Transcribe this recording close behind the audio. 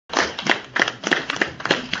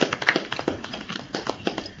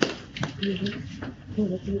I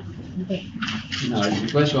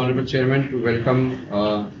request Honorable Chairman to welcome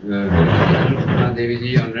Nirfra Devi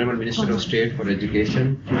ji, Honorable Minister of State for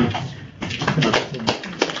Education.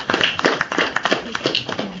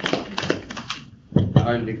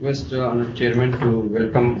 I request Honorable Chairman to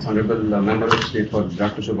welcome Honorable Member of State for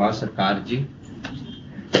Dr. Samachar ji.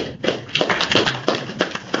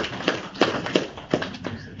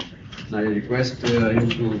 I request him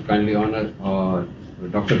to kindly honor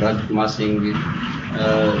Dr. Rajkumar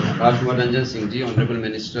Ranjan Singh ji, Honorable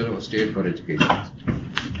Minister of State for Education.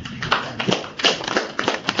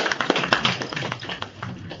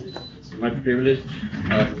 It's my privilege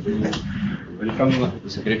to welcome the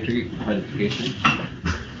Secretary of Education.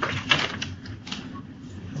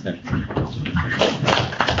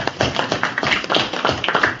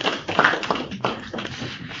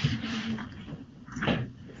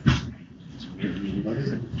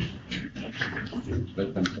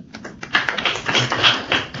 Welcome.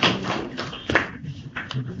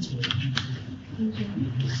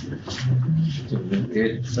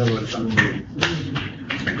 Sir, welcome.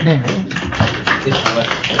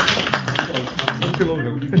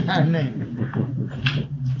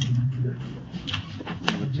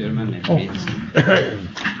 Chairman, please.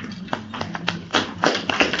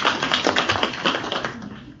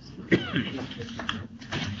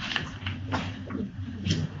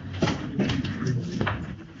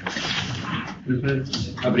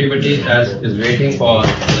 Everybody is waiting for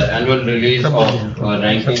the annual release of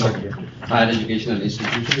ranking of higher educational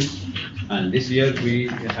institutions, and this year we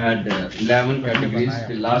had 11 categories.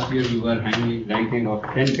 Last year we were ranking of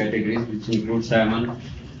 10 categories, which include 7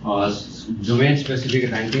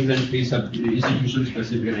 domain-specific rankings and 3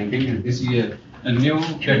 institution-specific rankings. And this year a new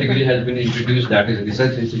category has been introduced, that is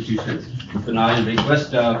research institutions. So now I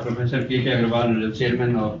request Professor K. Agarwal, the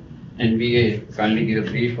Chairman of NBA, kindly give a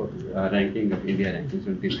brief of ranking of India rankings.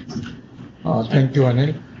 Thank you,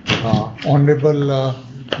 Anil. Honorable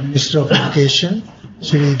Minister of Education,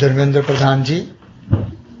 Shri Dharmendra Pradhan ji,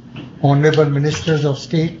 Honorable Ministers of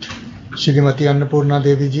State, Shrimati Annapurna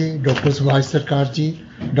Devi ji, Dr. Subhash Sarkar ji,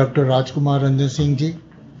 Dr. Rajkumar Ranjan Singh ji,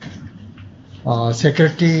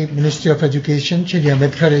 Secretary, Ministry of Education, Shri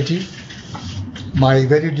Amit Khare ji, my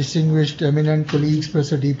very distinguished eminent colleagues,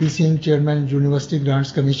 Professor D.P. Singh, Chairman, University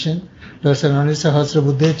Grants Commission, Professor Anil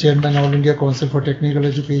Sahasrabudhe, Chairman, All India Council for Technical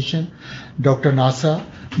Education, Dr. Nasa,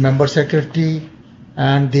 Member Secretary,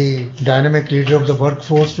 and the dynamic leader of the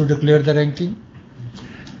workforce to declare the ranking,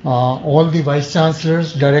 all the Vice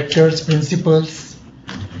Chancellors, Directors, Principals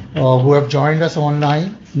who have joined us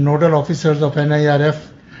online, Nodal Officers of NIRF,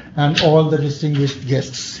 and all the distinguished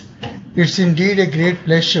guests. It's indeed a great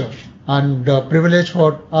pleasure and privilege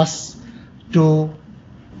for us to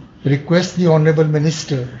request the Honorable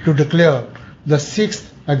Minister to declare the 6th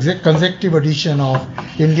consecutive edition of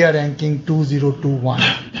India Ranking 2021.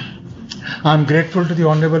 I'm grateful to the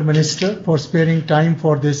Honorable Minister for sparing time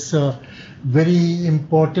for this very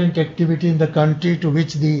important activity in the country, to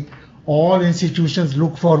which all institutions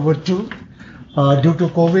look forward to. Due to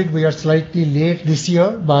COVID, we are slightly late this year,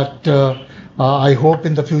 but I hope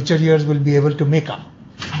in the future years we'll be able to make up.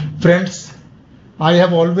 Friends, I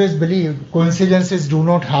have always believed coincidences do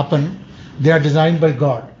not happen, they are designed by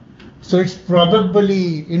God. So it's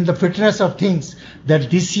probably in the fitness of things that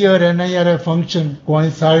this year NIRF function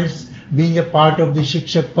coincides being a part of the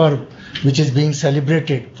Shikshak Parv, which is being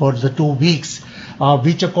celebrated for the 2 weeks,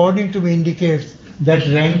 which according to me indicates that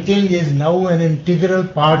ranking is now an integral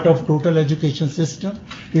part of total education system.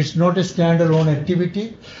 It's not a standalone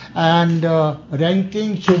activity, and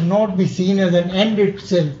ranking should not be seen as an end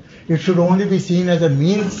itself. It should only be seen as a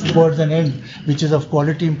means towards an end, which is of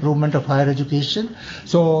quality improvement of higher education.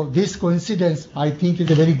 So this coincidence, I think,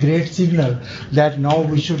 is a very great signal that now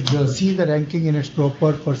we should see the ranking in its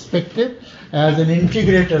proper perspective as an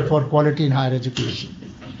integrator for quality in higher education.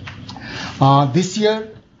 This year,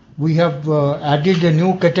 we have added a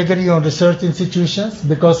new category on research institutions,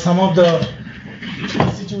 because some of the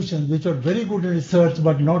institutions which are very good in research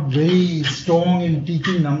but not very strong in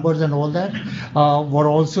teaching numbers and all that were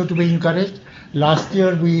also to be encouraged. Last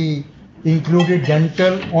year we included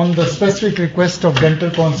dental on the specific request of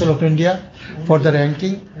Dental Council of India for the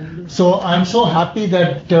ranking. So I'm so happy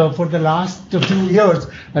that for the last few years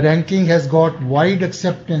ranking has got wide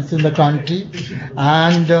acceptance in the country,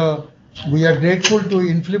 and we are grateful to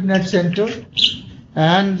InflipNet Center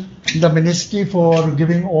and the ministry for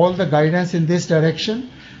giving all the guidance in this direction,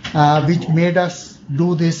 which made us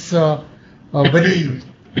do this very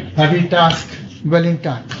heavy task well in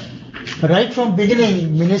time. Right from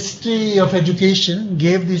beginning, Ministry of Education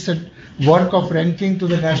gave this work of ranking to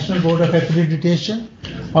the National Board of Accreditation,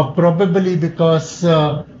 probably because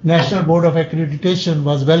National Board of Accreditation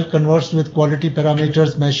was well conversed with quality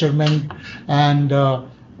parameters, measurement, and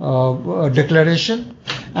declaration.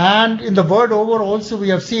 And in the world over also we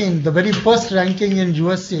have seen the very first ranking in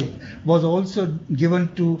USA was also given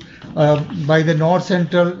to by the North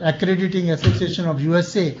Central Accrediting Association of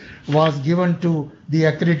USA, was given to the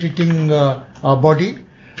accrediting body.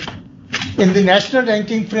 In the national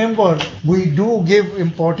ranking framework, we do give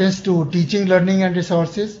importance to teaching, learning and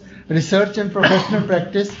resources, research and professional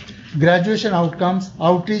practice, graduation outcomes,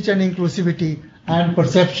 outreach and inclusivity, and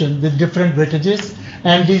perception with different weightages.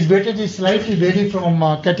 And these weightages slightly vary from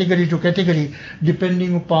category to category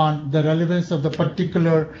depending upon the relevance of the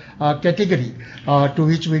particular category to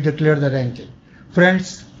which we declare the ranking.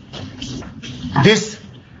 Friends, this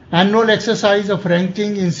annual exercise of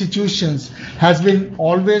ranking institutions has been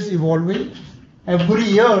always evolving. Every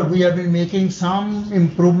year we have been making some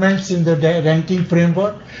improvements in the ranking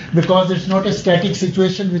framework because it's not a static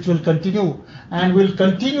situation which will continue, and will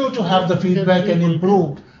continue to have the feedback and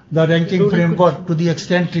improve the ranking framework to the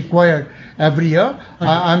extent required every year.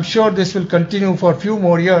 I'm sure this will continue for a few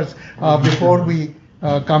more years before we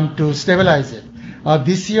come to stabilize it.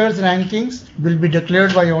 This year's rankings will be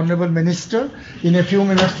declared by Honorable Minister in a few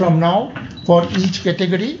minutes from now for each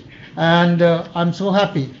category, and I'm so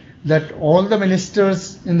happy that all the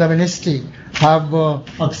ministers in the ministry have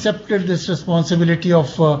accepted this responsibility of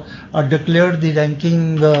declare the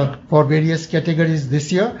ranking for various categories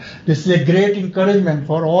this year. This is a great encouragement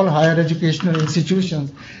for all higher educational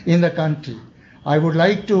institutions in the country. I would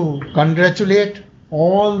like to congratulate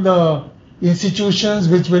all the institutions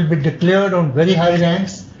which will be declared on very high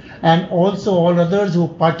ranks, and also all others who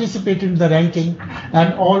participated in the ranking,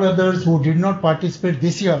 and all others who did not participate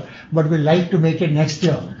this year but will like to make it next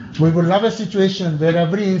year. We would love a situation where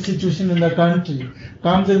every institution in the country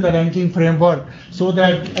comes in the ranking framework so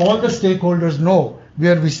that all the stakeholders know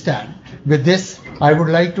where we stand. With this, I would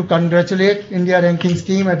like to congratulate India Rankings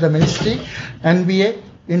team at the Ministry, NBA,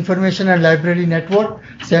 Information and Library Network,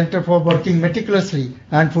 Center for working meticulously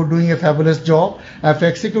and for doing a fabulous job of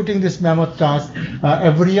executing this mammoth task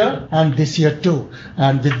every year and this year too.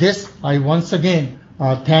 And with this, I once again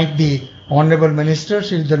thank the Honorable Minister,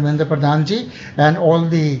 Shri Dharmendra Pradhan ji, and all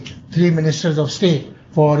the three Ministers of State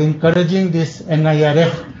for encouraging this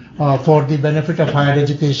NIRF for the benefit of higher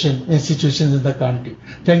education institutions in the country.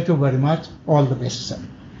 Thank you very much. All the best, sir.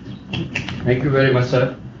 Thank you very much,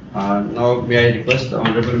 sir. Now may I request the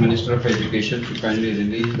Honorable Minister of Education to kindly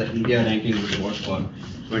release the India Ranking Report for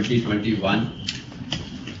 2021.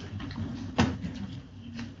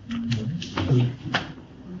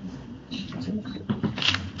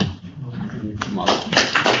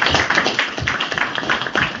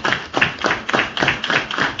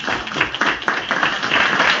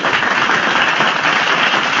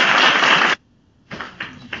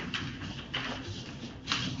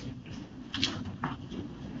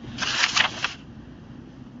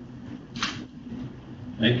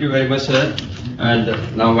 Thank you very much, sir.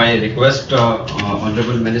 And now I request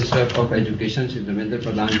Honorable Minister of Education, Shri Dharmendra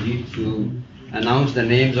Pradhan ji, to announce the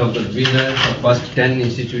names of the winners of first 10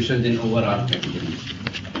 institutions in overall category.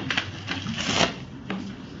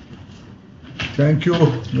 Thank you,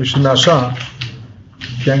 Mr. Nasa.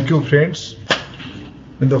 Thank you, friends.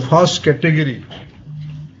 In the first category,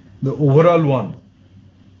 the overall one,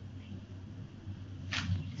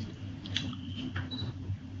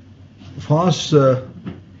 first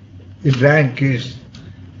in rank is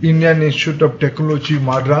Indian Institute of Technology,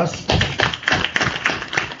 Madras,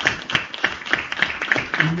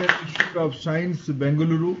 Indian Institute of Science,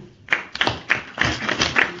 Bengaluru,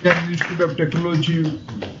 Indian Institute of Technology,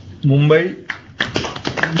 Mumbai,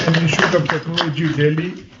 Indian Institute of Technology,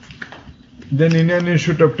 Delhi, then Indian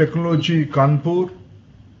Institute of Technology, Kanpur,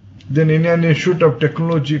 then Indian Institute of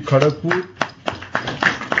Technology, Kharagpur,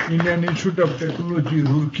 Indian Institute of Technology,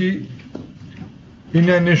 Roorkee,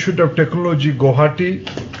 Indian Institute of Technology, Guwahati,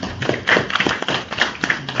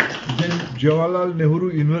 then Jawaharlal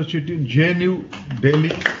Nehru University, JNU, Delhi,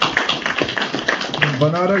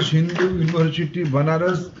 Banaras Hindu University,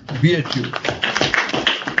 Banaras, BHU.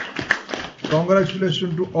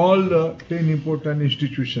 Congratulations to all the 10 important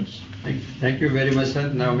institutions. Thank you very much, sir.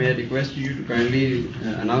 Now may I request you to kindly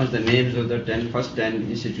announce the names of the first 10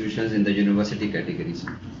 institutions in the university categories.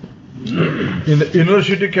 In the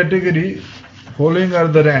university category, following are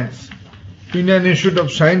the ranks: Indian Institute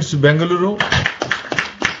of Science, Bengaluru,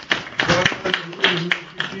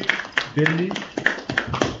 University, Delhi,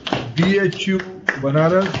 BHU,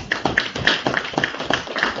 Banaras,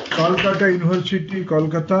 Calcutta University,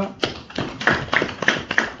 Kolkata,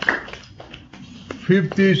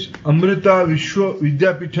 Fifth is Amrita Vishwa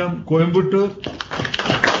Vidyapeetham, Coimbatore.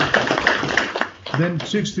 Then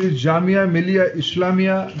sixth is Jamia Millia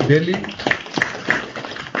Islamia, Delhi.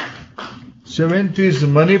 Seventh is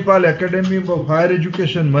Manipal Academy of Higher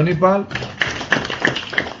Education, Manipal.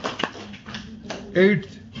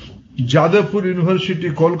 Eighth, Jadavpur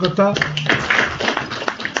University, Kolkata.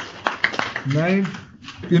 Ninth,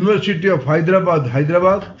 University of Hyderabad,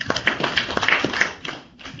 Hyderabad.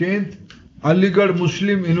 10th, Aligarh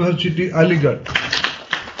Muslim University, Aligarh.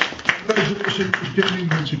 Education Christian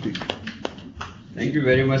University. Thank you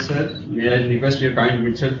very much, sir. May I request your kind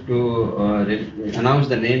itself to announce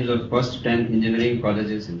the names of first 10 engineering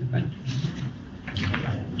colleges in the country.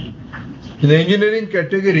 In the engineering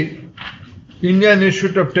category, Indian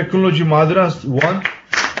Institute of Technology, Madras, 1.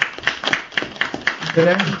 The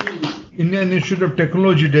rank 2, Indian Institute of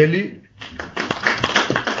Technology, Delhi.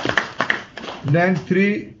 Rank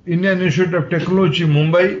 3, Indian Institute of Technology,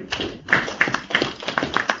 Mumbai.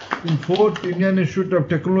 In 4th, Indian Institute of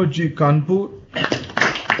Technology, Kanpur.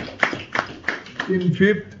 In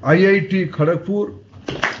 5th, IIT, Kharagpur.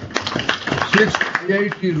 6th,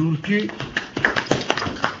 IIT, Roorkee.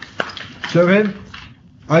 7th,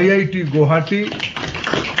 IIT, Guwahati.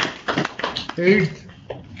 8th,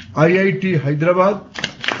 IIT, Hyderabad.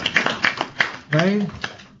 9th,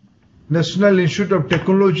 National Institute of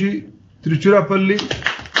Technology, Tiruchirappalli.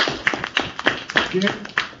 10th,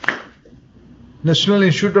 National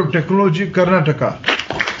Institute of Technology, Karnataka.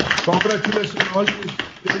 Congratulations all these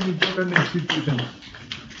very important institutions.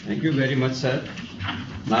 Thank you very much, sir.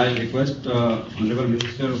 Now I request Honorable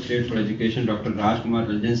Minister of State for Education, Dr. Rajkumar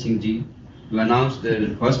Ranjan Singh ji, to announce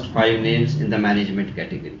the first 5 names in the management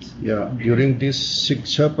categories. Yeah, during this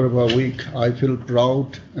Shiksha Parva week, I feel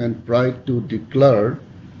proud and pride to declare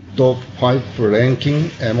top 5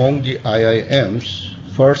 ranking among the IIMs.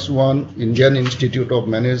 First one, Indian Institute of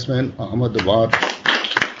Management, Ahmedabad.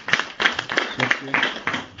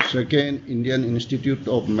 Second, Indian Institute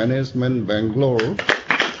of Management, Bangalore.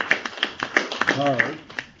 Third,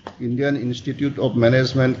 Indian Institute of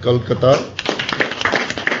Management, Kolkata.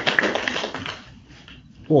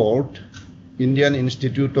 Fourth, Indian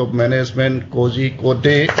Institute of Management,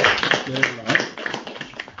 Kozhikode, Kerala.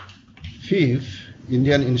 Fifth,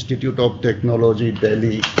 Indian Institute of Technology,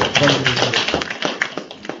 Delhi.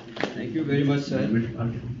 Thank you very much, sir.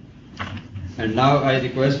 And now I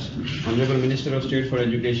request Honorable Minister of State for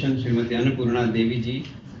Education, Srimati Annapurna Devi ji,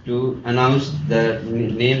 to announce the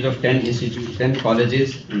names of 10 institutes, 10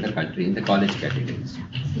 colleges in the country, in the college categories.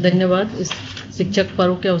 धन्यवाद। इस शिक्षक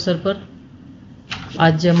पर्व के अवसर पर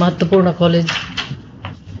आज महत्वपूर्ण college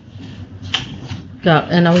का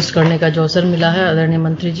अनाउंस करने का जो अवसर मिला है, आदरणीय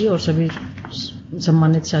मंत्री जी और सभी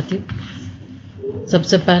सम्मानित साथी।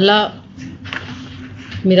 सबसे पहला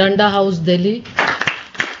Miranda house, Delhi.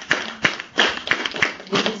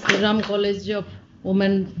 Shriram college of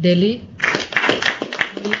women, Delhi.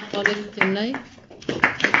 College, Chennai.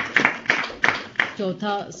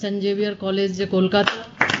 चौथा Saint Xavier college, Kolkata.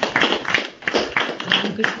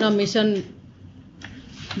 Ramakrishna mission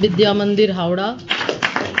विद्या मंदिर, Howrah.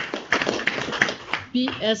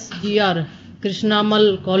 PSGR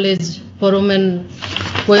कृष्णामल college for women,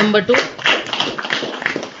 Coimbatore.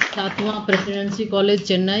 7वां presidency college,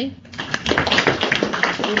 Chennai.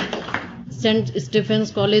 Saint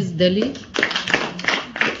Stephen's college, Delhi.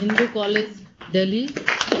 Hindu college, Delhi.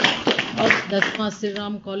 और 10वां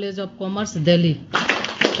Shriram college of commerce, Delhi.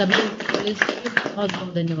 सभी कॉलेज को बहुत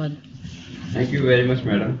बहुत धन्यवाद। Thank you very much,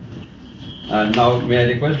 madam. Now may I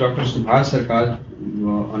request Dr. Subhash Sarkar,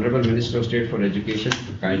 Honorable Minister of State for Education,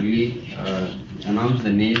 to kindly announce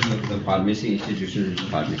the names of the pharmacy institutions in the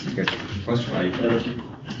pharmacy category. First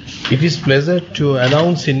 5. It is pleasure to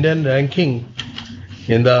announce Indian ranking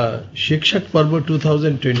in the Shikshak Parva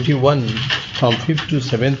 2021 from 5th to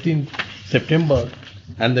 17th September,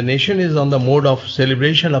 and the nation is on the mode of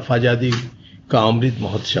celebration of Azadi Ka Amrit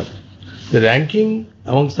Mahotsav. The ranking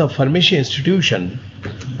amongst the pharmacy institution,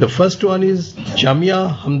 the first one is Jamia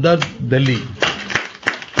Hamdard, Delhi.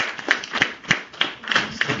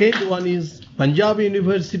 Second one is Punjab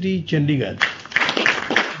University, Chandigarh.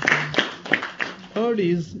 Third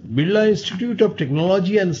is Birla Institute of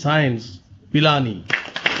Technology and Science, Pilani.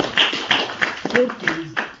 Fourth is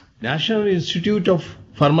National Institute of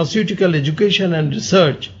Pharmaceutical Education and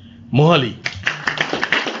Research, Mohali.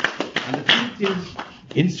 And the fifth is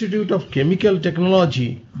Institute of Chemical Technology,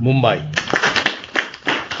 Mumbai.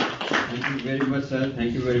 Thank you very much, sir.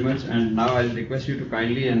 Thank you very much. And now I'll request you to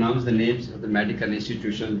kindly announce the names of the medical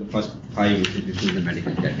institutions, the first 5 institutions in the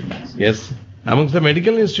medical categories. Yes. Amongst the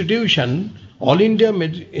medical institution, All India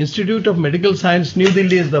Institute of Medical Science, New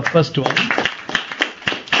Delhi is the first one.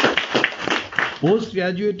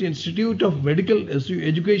 Postgraduate Institute of Medical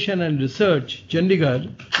Education and Research, Chandigarh,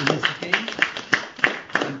 is the second.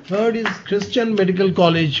 And third is Christian Medical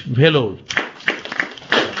College, Vellore.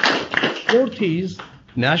 Fourth is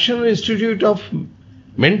National Institute of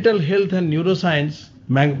Mental Health and Neuroscience,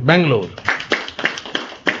 Bangalore.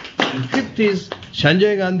 And fifth is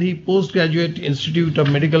Sanjay Gandhi Postgraduate Institute of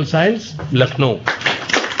Medical Science, Lucknow.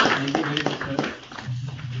 Thank you very much, sir.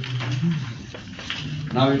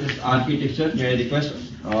 Now it is architecture. May I request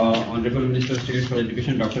Honorable Minister of State for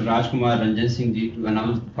Education, Dr. Rajkumar Ranjan Singh ji, to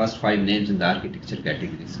announce the first 5 names in the architecture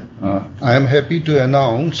category, sir. I am happy to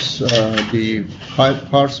announce the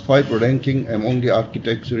first 5 ranking among the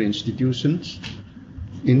architecture institutions.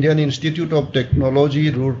 Indian Institute of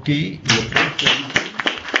Technology, Roorkee.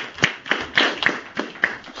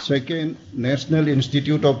 Second, National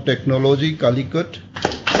Institute of Technology, Calicut.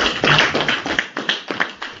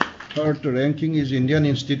 Third ranking is Indian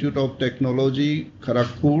Institute of Technology,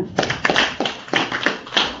 Kharagpur.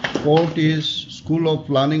 Fourth is School of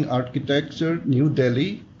Planning Architecture, New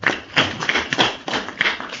Delhi.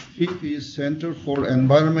 Fifth is Center for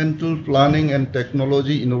Environmental Planning and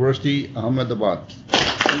Technology, University, Ahmedabad.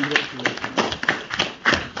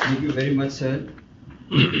 Thank you very much, sir.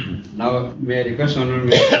 Now, may I request Honorable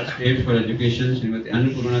Minister of State for Education, Srimati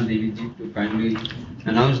Annapurna Devi ji, to kindly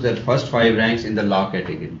announce the first 5 ranks in the law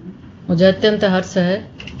category. मुझे अत्यंत हर्ष है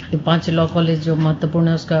कि 5 law college जो महत्वपूर्ण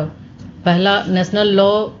है उसका पहला national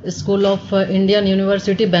law school of Indian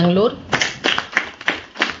university Bangalore,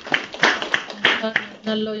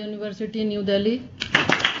 national law university new Delhi,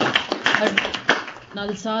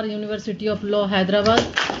 नलसार university of law Hyderabad,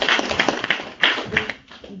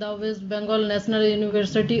 the waste Bengal national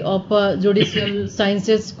university of judicial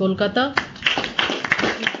sciences Kolkata,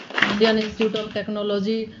 Indian institute of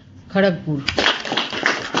technology Kharagpur.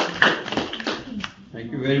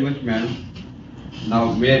 Thank you very much, ma'am.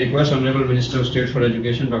 Now, may I request Honorable Minister of State for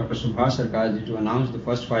Education, Dr. Subhash Sarkar ji, to announce the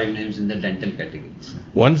first 5 names in the dental categories.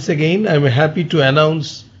 Once again, I am happy to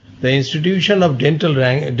announce the institution of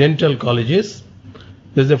dental colleges.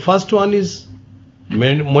 The first one is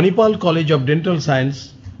Manipal College of Dental Science,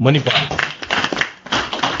 Manipal.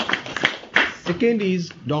 Second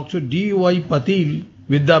is Dr. D.Y. Patil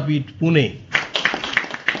Vidyapith, Pune.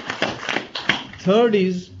 Third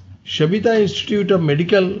is Shabita Institute of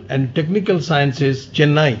Medical and Technical Sciences,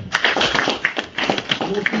 Chennai.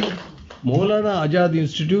 Fourth is Maulana Azad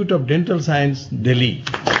Institute of Dental Science, Delhi.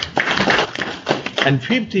 And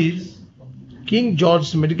fifth is King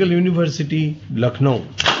George's Medical University, Lucknow.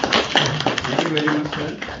 Thank you very much,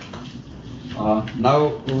 sir. Now,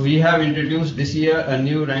 we have introduced this year a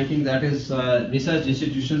new ranking, that is research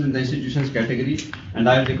institutions in the institutions category, and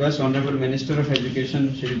I will request Honorable Minister of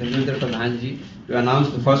Education, Shri Dharmendra Pradhan ji, to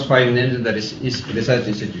announce the first 5 names in the research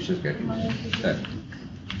institutions category. Sir.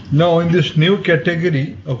 Now, in this new category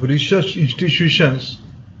of research institutions,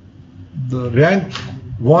 the rank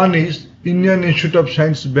 1 is Indian Institute of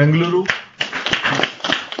Science, Bengaluru,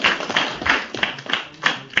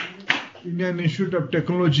 Indian Institute of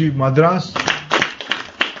Technology, Madras,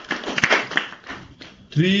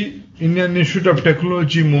 3 Indian Institute of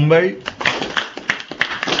Technology, Mumbai,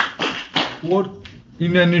 4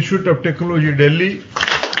 Indian Institute of Technology, Delhi,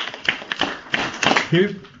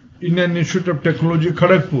 5th Indian Institute of Technology,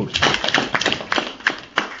 Kharagpur.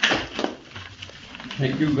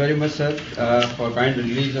 Thank you very much, sir, for kind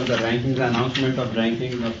release of the rankings, announcement of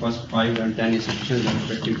ranking of first 5 and 10 institutions in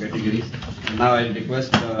respective categories. And now I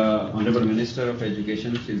request Honorable Minister of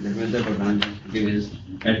Education, Shri Dharmendra Pradhan, to give his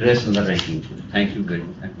address on the ranking. Thank you very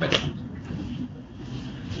much.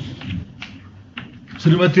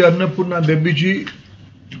 Shrimati Annapurna देवी जी,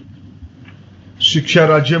 शिक्षा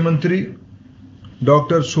राज्य मंत्री,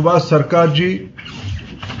 doctor Subhash सरकार जी,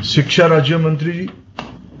 शिक्षा राज्य मंत्री जी,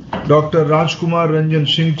 doctor राजकुमार रंजन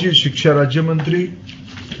सिंह जी, शिक्षा राज्य मंत्री,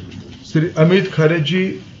 श्री अमित खरे जी,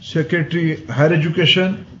 secretary higher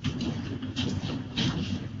education,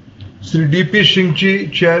 Shri DP Singh ji,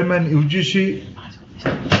 chairman UGC,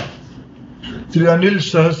 Shri Anil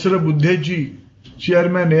Sahasrabuddhe जी,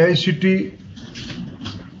 चेयरमैन एआईसीटी,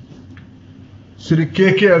 श्री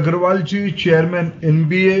के अग्रवाल जी, chairman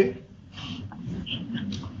NBA,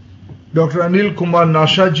 doctor Anil Kumar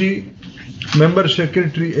नाशा जी, member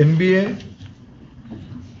secretary NBA,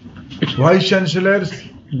 vice chancellors,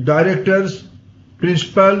 directors,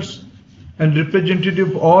 principles and representative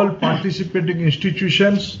of all participating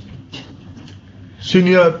institutions,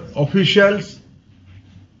 senior officials,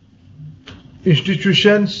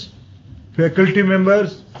 institutions, faculty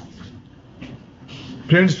members,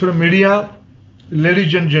 friends from media,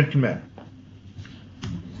 ladies and gentlemen.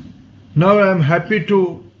 Now I am happy to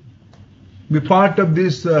be part of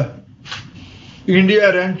this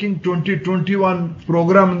India Ranking 2021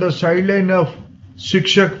 program on the sideline of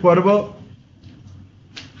Shikshak Parva.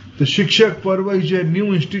 The Shikshak Parva is a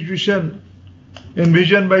new institution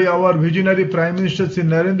envisioned by our visionary Prime Minister Shri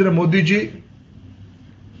Narendra Modi ji.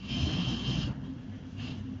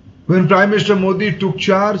 When Prime Minister Modi took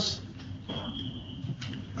charge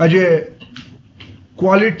as a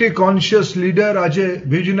quality conscious leader, as a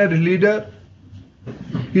visionary leader,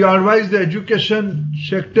 he advised the education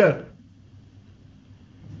sector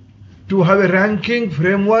to have a ranking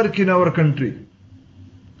framework in our country.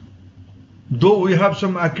 Though we have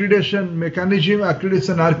some accreditation mechanism,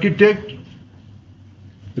 accreditation architect,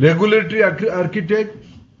 regulatory architect,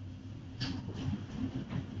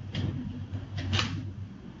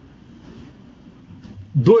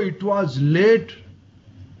 though it was late,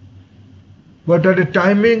 but at a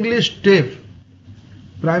timely step,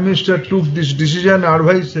 Prime Minister took this decision,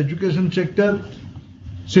 advised education sector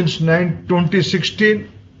since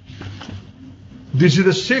 2016. This is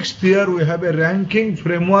the 6th year we have a ranking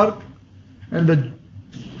framework, and the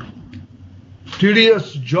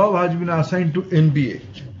tedious job has been assigned to NBA.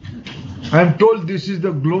 I am told this is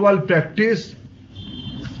the global practice.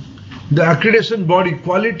 The accreditation body,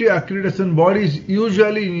 quality accreditation body, is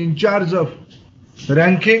usually in charge of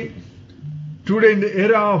ranking. Today, in the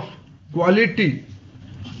era of quality,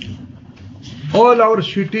 all our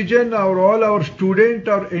citizens or all our students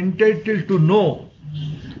are entitled to know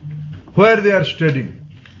where they are studying,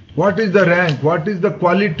 what is the rank, what is the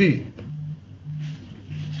quality.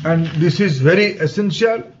 And this is very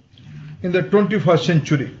essential in the 21st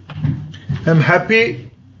century. I am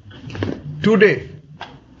happy today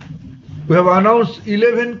we have announced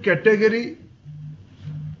 11 categories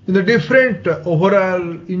in the different overall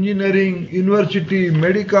engineering, university,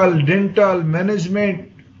 medical, dental,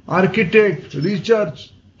 management, architect,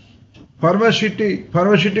 research,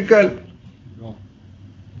 pharmaceutical,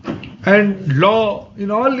 and law, in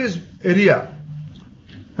all this area.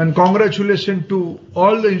 And congratulations to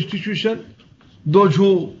all the institutions, those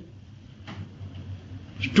who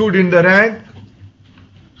stood in the rank.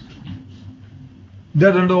 They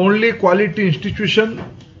are the only quality institution,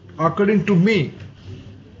 according to me,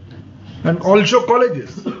 and also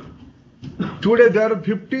colleges. Today there are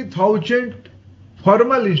 50,000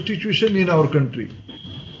 formal institutions in our country,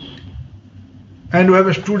 and we have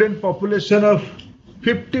a student population of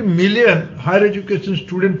 50 million higher education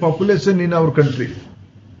student population in our country.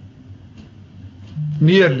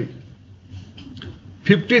 Nearly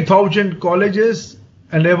 50,000 colleges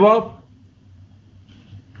and above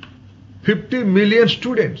 50 million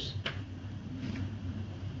students.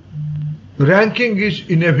 Ranking is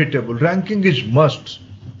inevitable, ranking is must.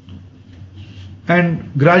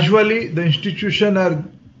 And gradually the institutions are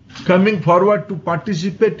coming forward to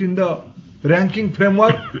participate in the ranking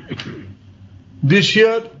framework. This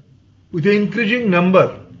year, with an increasing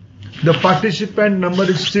number, the participant number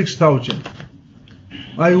is 6,000.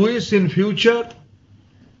 I wish in future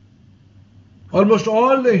almost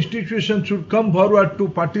all the institutions should come forward to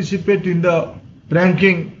participate in the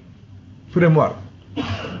ranking framework.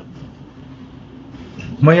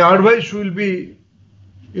 My advice will be,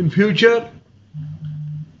 in future,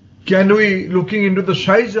 can we, looking into the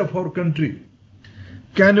size of our country,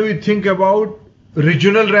 can we think about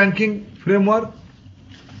regional ranking framework?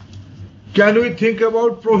 Can we think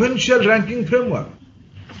about provincial ranking framework?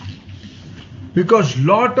 Because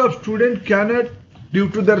lot of students cannot, due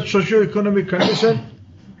to their socio-economic condition,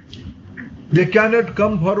 they cannot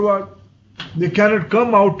come forward, they cannot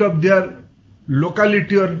come out of their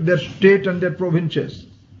locality or their state and their provinces.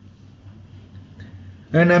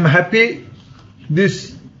 And I am happy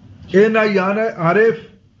this NIRF,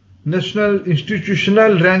 National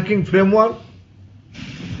Institutional Ranking Framework,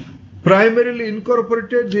 primarily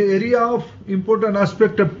incorporated the area of important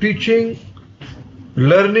aspect of teaching,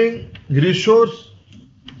 learning, resource,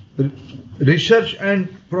 research and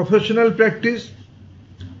professional practice,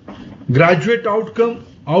 graduate outcome,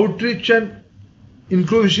 outreach and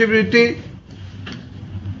inclusivity,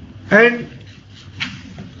 and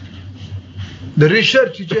the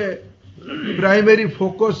research is a primary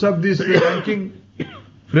focus of this ranking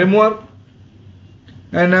framework.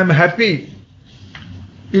 And I am happy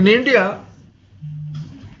in India,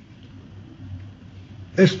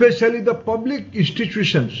 especially the public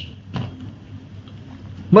institutions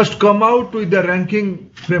must come out with the ranking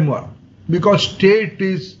framework, because state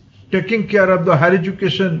is taking care of the higher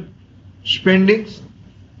education spendings.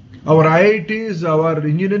 Our IITs, our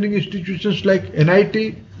engineering institutions like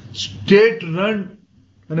NIT, state run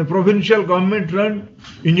and a provincial government run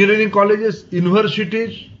engineering colleges,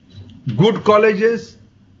 universities, good colleges,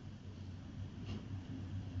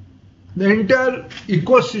 The entire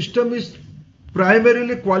ecosystem is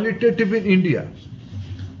primarily qualitative in India.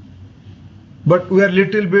 But we are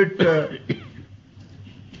little bit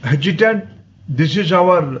hesitant. This is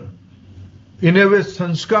our, in a way,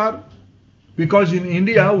 sanskar, because in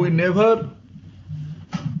India we never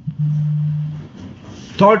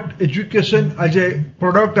thought education as a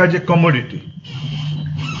product, as a commodity.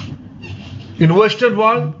 In Western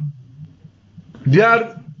world,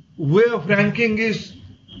 their way of ranking is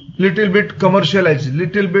little bit commercialized,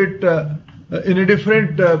 little bit in a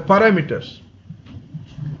different parameters.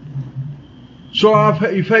 So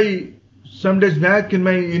if I, some days back in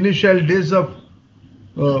my initial days of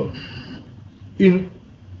in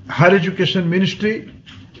higher education ministry,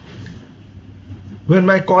 when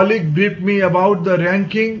my colleague briefed me about the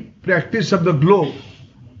ranking practice of the globe,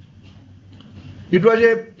 it was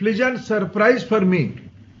a pleasant surprise for me.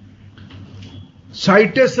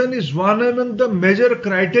 Citation is one among the major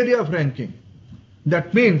criteria of ranking.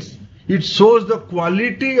 That means it shows the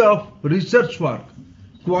quality of research work,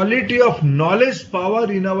 quality of knowledge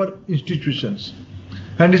power in our institutions.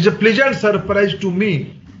 And it's a pleasant surprise to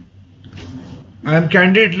me. I am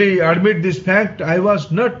candidly admit this fact. I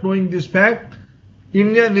was not knowing this fact.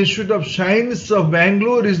 Indian Institute of Science of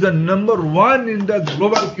Bangalore is the #1 in the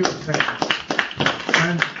global queue of science.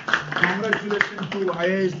 And congratulations to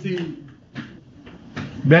IISc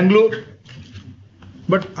Bangalore.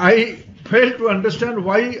 But I fail to understand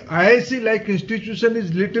why IISc like institution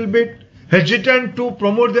is little bit hesitant to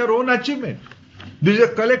promote their own achievement. This is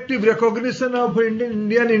a collective recognition of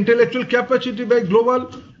Indian intellectual capacity by global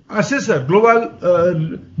assessor, global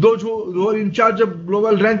those who are in charge of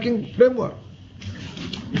global ranking framework.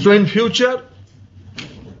 So in future,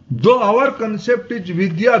 though our concept is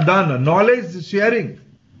vidya dana, knowledge sharing,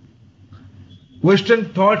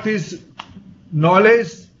 Western thought is knowledge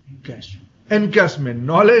encashment,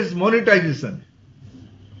 knowledge monetization.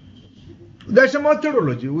 That's a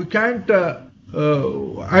methodology. We can't,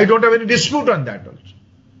 I don't have any dispute on that also.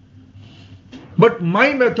 But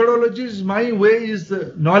my methodology is, my way is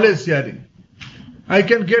knowledge sharing. I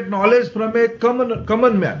can get knowledge from a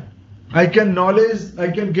common man. I can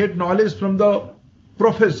get knowledge from the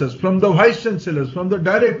professors, from the vice chancellors, from the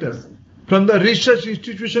directors, from the research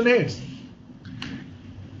institution heads.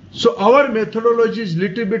 So our methodology is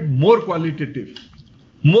little bit more qualitative,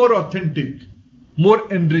 more authentic,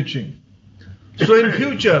 more enriching. So in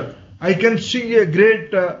future, I can see a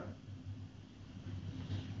great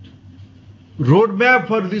roadmap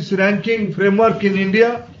for this ranking framework in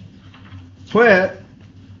India, where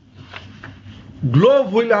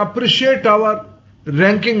globe will appreciate our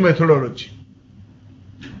ranking methodology.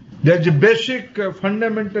 There is a basic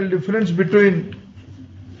fundamental difference between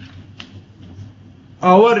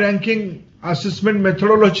our ranking assessment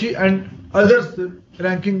methodology and others'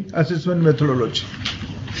 ranking assessment methodology.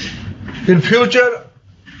 In future,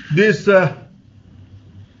 this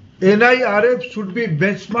NIRF should be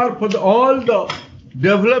benchmark for all the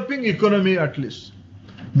developing economy at least.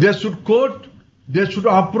 They should quote, they should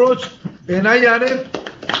approach NIRF.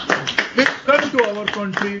 Please come to our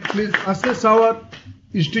country, please assess our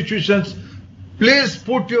institutions, please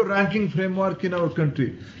put your ranking framework in our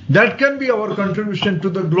country. That can be our contribution to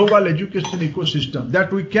the global education ecosystem.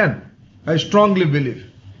 That we can, I strongly believe.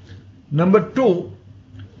 Number two,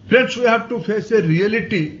 friends, we have to face a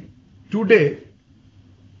reality today.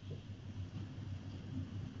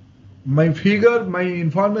 My figure, my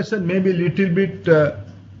information may be a little bit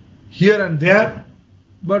here and there,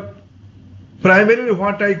 but primarily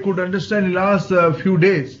what I could understand in the last few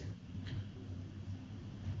days,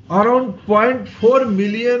 around 0.4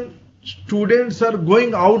 million students are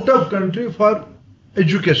going out of country for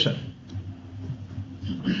education.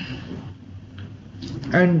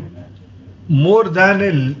 And more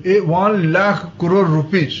than 1 lakh crore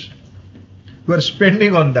rupees we are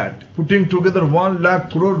spending on that. Putting together 1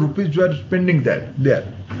 lakh crore rupees we are spending that there.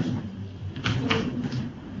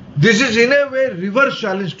 This is in a way reverse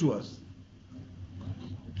challenge to us.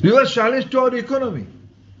 Reverse challenge to our economy.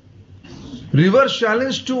 Reverse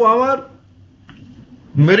challenge to our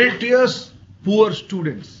meritorious poor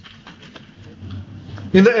students.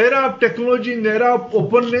 In the era of technology, in the era of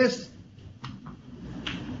openness,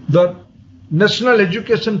 the national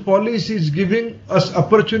education policy is giving us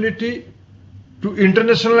opportunity to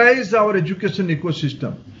internationalize our education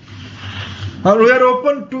ecosystem. And we are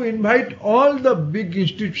open to invite all the big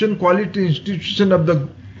institutions, quality institutions of the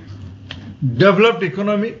developed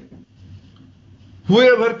economy,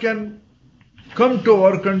 whoever can come to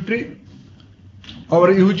our country. Our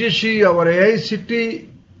UGC, our AICT,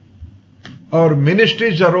 our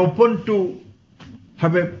ministries are open to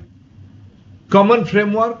have a common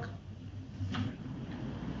framework,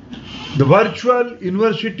 The virtual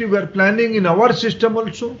university we are planning in our system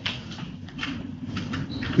also.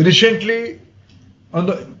 Recently, on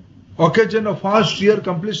the occasion of first year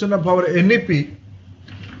completion of our NEP,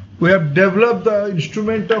 we have developed the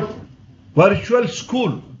instrument of virtual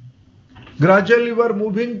school. Gradually we are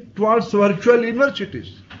moving towards virtual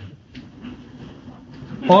universities.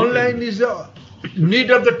 Online is the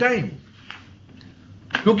need of the time.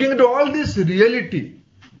 Looking at all this reality,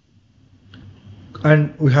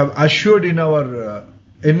 and we have assured in our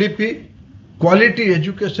NEP, quality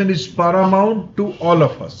education is paramount to all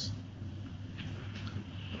of us.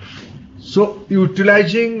 So,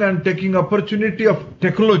 utilizing and taking opportunity of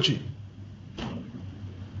technology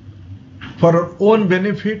for our own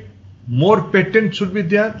benefit, more patents should be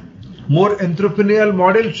there, more entrepreneurial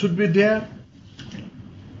models should be there.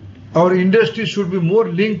 Our industry should be more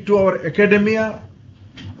linked to our academia.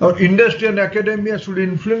 Our industry and academia should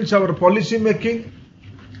influence our policy making.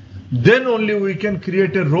 Then only we can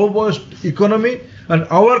create a robust economy, and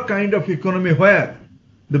our kind of economy where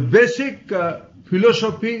the basic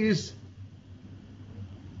philosophy is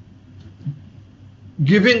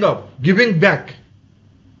giving up, giving back.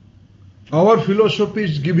 Our philosophy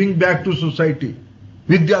is giving back to society,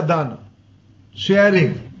 Vidyadana,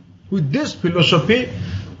 sharing. With this philosophy,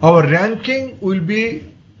 our ranking will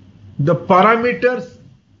be the parameters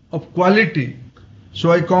of quality.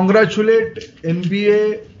 So I congratulate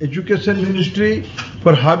NBA Education Ministry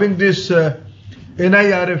for having this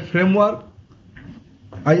NIRF framework.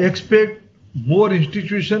 I expect more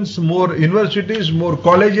institutions, more universities, more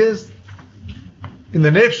colleges. In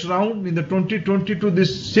the next round, in the 2022,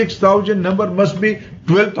 this 6,000 number must be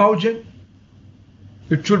 12,000.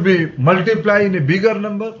 It should be multiplied in a bigger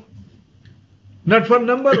number. Not for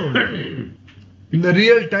number only. In the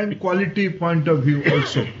real time quality point of view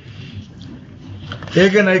also.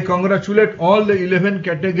 Again, I congratulate all the 11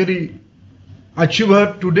 category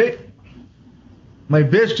achievers today. My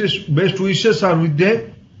best wishes are with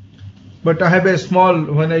them. But I have a small,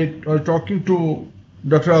 when I was talking to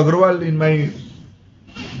Dr. Agrawal in my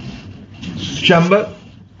chamber,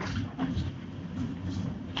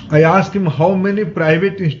 I asked him how many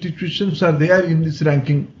private institutions are there in this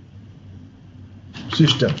ranking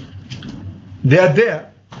system. They are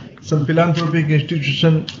there. Some philanthropic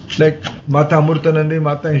institution like Mata Amurtanande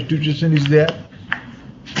Mata institution is there.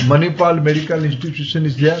 Manipal Medical Institution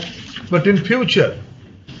is there. But in future,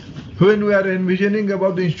 when we are envisioning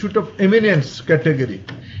about the Institute of Eminence category,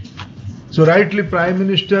 so rightly Prime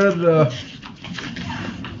Minister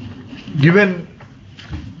given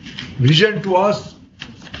vision to us,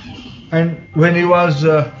 and when he was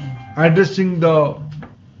addressing the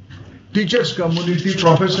teachers community,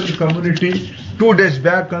 professional community 2 days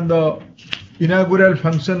back on the inaugural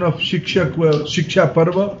function of Shiksha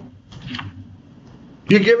Parva,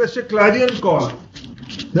 he gave us a clarion call.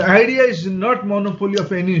 The idea is not monopoly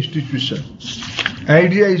of any institution.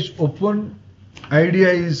 Idea is open.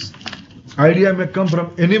 Idea may come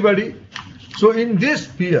from anybody. So in this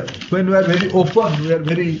sphere, when we are very open, we are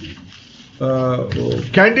very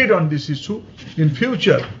candid on this issue, in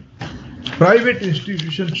future, private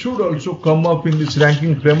institutions should also come up in this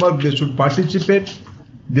ranking framework. They should participate.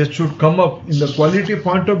 They should come up in the quality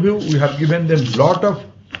point of view. We have given them lot of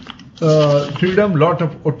freedom, lot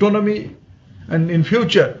of autonomy. And in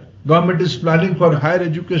future, government is planning for Higher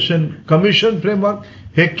Education Commission framework,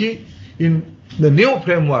 HECI. In the new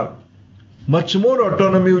framework, much more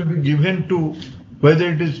autonomy will be given to whether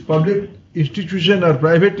it is public institution or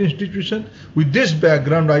private institution. With this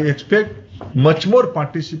background, I expect much more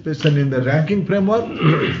participation in the ranking framework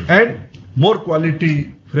and more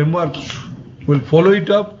quality framework will follow it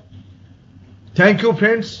up. Thank you,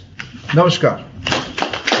 friends. Namaskar.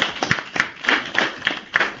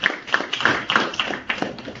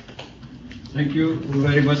 Thank you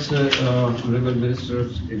very much, Honorable Minister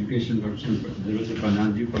of Education, Dr.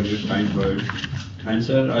 Pananji, for your kind words. And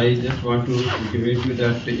sir, I just want to intimate you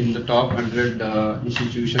that in the top 100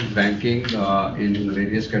 institutions ranking in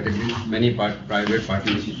various categories, many private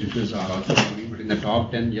party institutions are also coming. But in the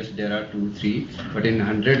top 10, yes, there are 2, 3. But in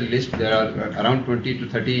 100 list, there are around 20 to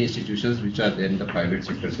 30 institutions which are there in the private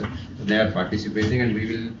sector, sir. So they are participating, and we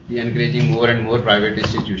will be encouraging more and more private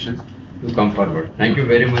institutions to come forward. Thank you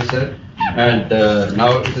very much, sir. And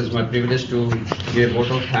now it is my privilege to give a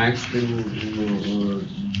vote of thanks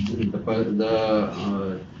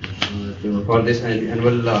for this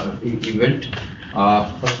annual event.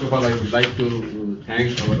 First of all, I would like to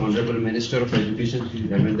thank our Honorable Minister of Education, Shri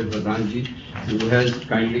Dharmendra Pradhan ji, who has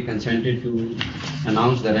kindly consented to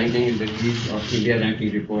announce the ranking and release of India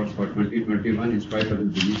ranking report for 2021 in spite of the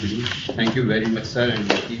busy schedule. Thank you very much, sir, and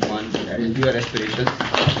keep on your aspirations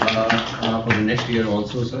for the next year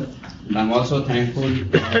also, sir. And I'm also thankful to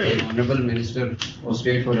the Honorable Minister of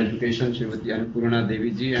State for Education, Srimati Annapurna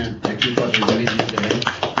Devi ji, and thank you for releasing the rank.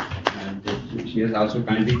 And she has also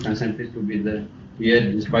kindly consented to be here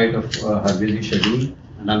in spite of her busy schedule.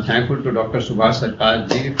 And I'm thankful to Dr. Subhash Sarkar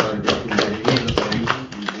ji for the release of the ranking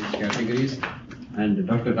in these categories. And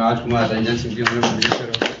Dr. Rajkumar Ranjan Singh ji, Honorable Minister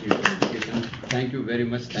of State for Education. Thank you very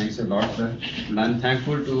much. Thanks a lot, sir. And I'm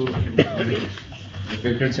thankful to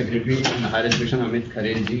Respected Secretary and Higher Education Amit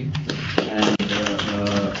Kharel ji, and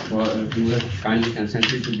who have kindly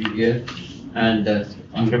consented to be here, and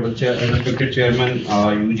Honorable Respected Chairman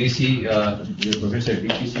UGC, Professor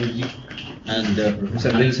DPC ji, and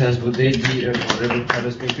Professor Anil Sahasbuddhe ji, Honorable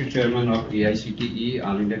Respected Chairman of AICTE,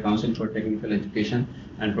 All India Council for Technical Education,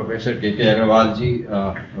 and Professor KK Agarwal ji,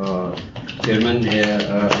 Chairman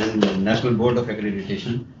and National Board of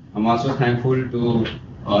Accreditation. I'm also thankful to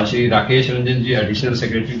Shri Rakesh Ranjan ji, Additional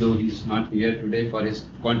Secretary, though he is not here today, for his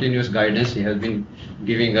continuous guidance he has been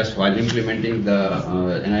giving us while implementing the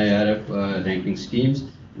NIRF ranking schemes.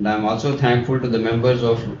 And I am also thankful to the members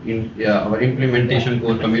of our implementation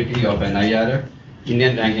core committee of NIRF,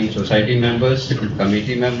 Indian Ranking Society members,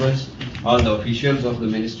 committee members, all the officials of the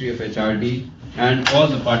Ministry of HRD, and all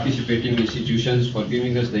the participating institutions for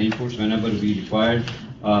giving us the inputs whenever we required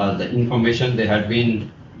the information they had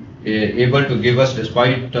been able to give us,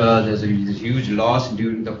 despite there's a huge loss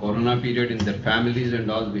during the corona period in their families and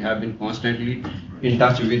all. We have been constantly in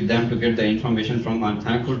touch with them to get the information from. I'm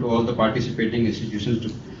thankful to all the participating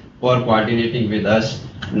institutions for coordinating with us,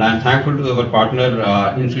 and I'm thankful to our partner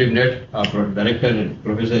InflimNet Director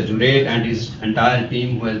Professor Junaid and his entire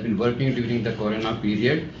team who has been working during the corona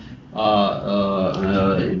period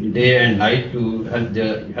day and night to help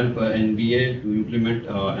NBA to implement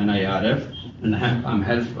NIRF. And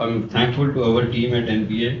I'm thankful to our team at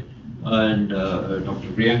NBA and Dr.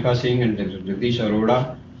 Priyanka Singh and Dr. Jagdish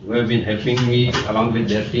Arora, who have been helping me along with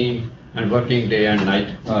their team and working day and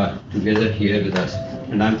night together here with us.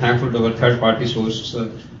 And I'm thankful to our third-party source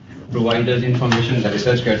providers information, the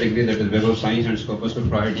research category, that is Web of Science and Scopus, for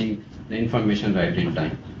providing the information right in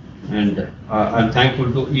time. And I'm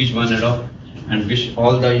thankful to each one and all, and wish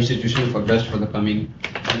all the institutions for best for the coming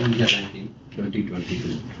India ranking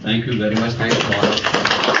 2022. Thank you very much. Thanks for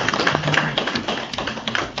all.